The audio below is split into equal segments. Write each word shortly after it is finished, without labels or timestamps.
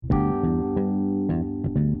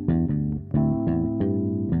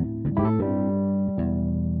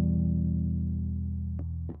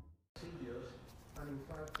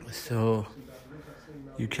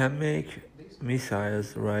You can make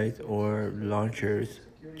missiles, right, or launchers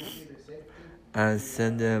and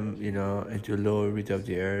send them, into low orbit of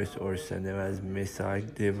the Earth, or send them as missile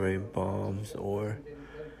delivery bombs, or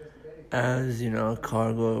as,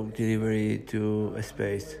 cargo delivery to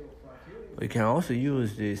space. We can also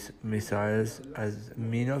use these missiles as a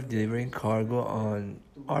mean of delivering cargo on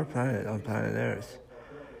our planet, on planet Earth,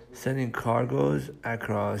 sending cargoes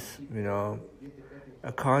across,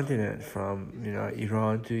 a continent from,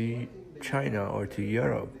 Iran to China or to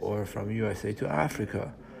Europe, or from USA to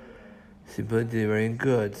Africa, simply delivering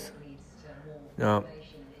goods. Now,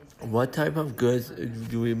 what type of goods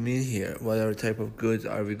do we mean here? What other type of goods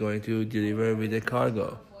are we going to deliver with the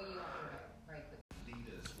cargo?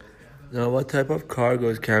 Now, what type of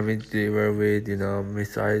cargoes can we deliver with,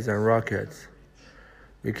 missiles and rockets?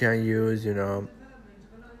 We can use,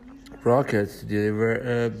 rockets to deliver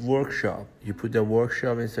a workshop. You put the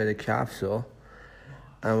workshop inside a capsule,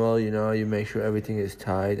 and you make sure everything is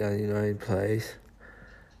tight and, in place.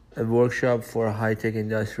 A workshop for high-tech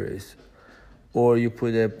industries. Or you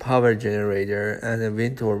put a power generator and a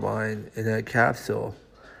wind turbine in a capsule,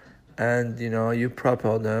 and, you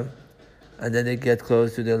propel them, and then they get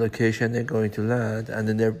close to the location they're going to land, and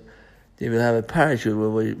then they will have a parachute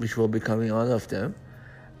which will be coming out of them,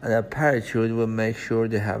 and that parachute will make sure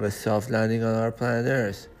they have a soft landing on our planet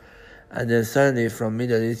Earth. And then suddenly from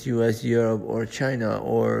Middle East, US, Europe, or China,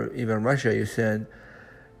 or even Russia, you send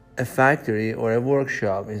a factory or a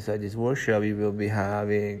workshop. Inside this workshop, you will be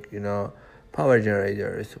having, power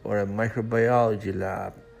generators, or a microbiology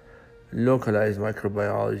lab, localized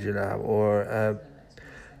microbiology lab, or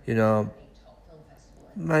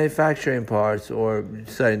manufacturing parts, or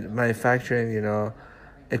manufacturing,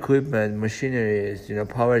 equipment, machineries,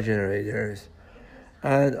 power generators,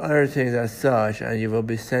 and other things as such. And you will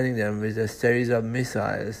be sending them with a series of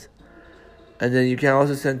missiles. And then you can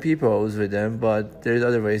also send peoples with them, but there's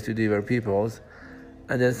other ways to deliver peoples.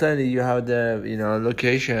 And then suddenly you have the,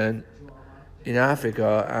 location in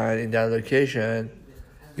Africa, and in that location,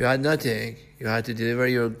 you had nothing. You had to deliver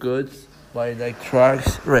your goods by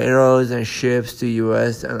trucks, railroads, and ships to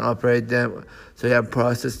US and operate them. So you have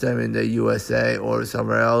processed them in the USA or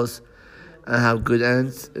somewhere else and have good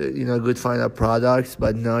ends, good final products.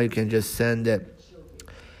 But now you can just send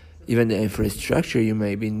even the infrastructure you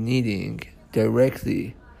may be needing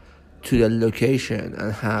directly to the location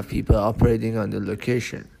and have people operating on the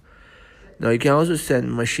location. Now you can also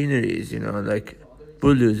send machineries, like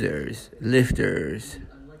bulldozers, lifters,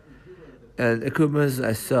 and equipment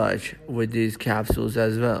as such with these capsules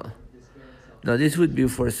as well. Now this would be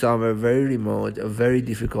for somewhere very remote, very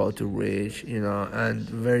difficult to reach, and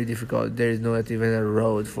very difficult. There is not even a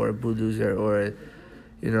road for a bulldozer or,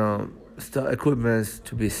 equipment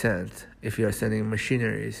to be sent if you are sending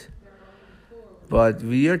machineries. But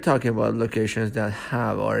we are talking about locations that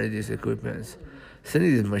have already these equipments.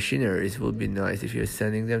 Sending these machineries would be nice if you're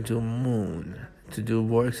sending them to the moon, to do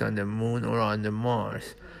works on the moon or on the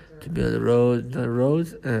Mars, to build roads,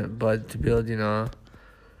 but to build,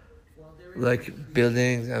 like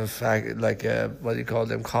buildings and what do you call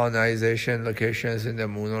them, colonization locations in the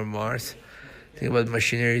moon or Mars. Think about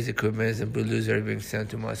machineries, equipment, and bulldozers being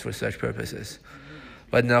sent to Mars for such purposes.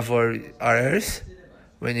 But now for our Earth,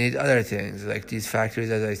 we need other things, like these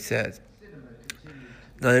factories, as I said.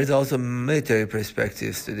 Now, there's also military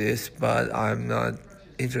perspectives to this, but I'm not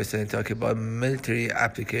interested in talking about military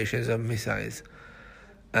applications of missiles.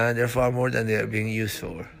 And they're far more than they are being used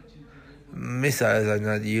for. Missiles are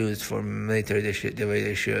not used for military the way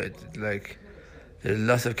they should. There's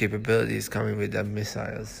lots of capabilities coming with the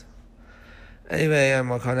missiles. Anyway, I'm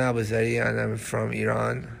Makan Abuzari, and I'm from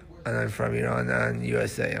Iran. And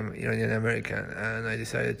USA. I'm Iranian American, and I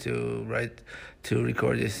decided to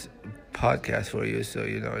record this podcast for you, so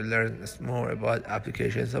learn more about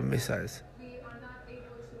applications of missiles.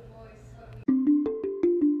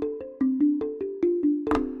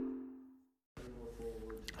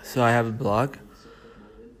 So I have a blog.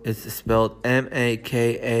 It's spelled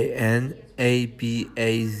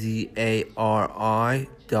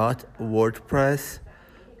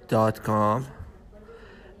makanabazari.wordpress.com.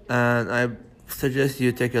 And I suggest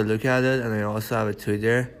you take a look at it. And I also have a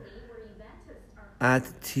Twitter at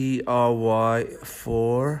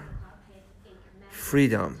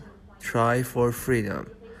TRY4Freedom. Try for freedom.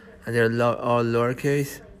 And they're all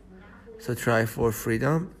lowercase. So try for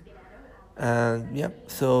freedom. And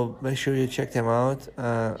so make sure you check them out.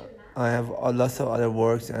 I have lots of other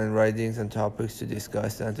works and writings and topics to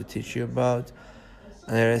discuss and to teach you about.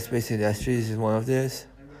 And aerospace industries is one of this.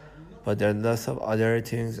 But there are lots of other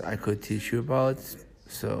things I could teach you about.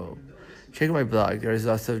 So check my blog. There is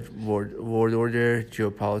lots of world order,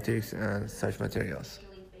 geopolitics, and such materials.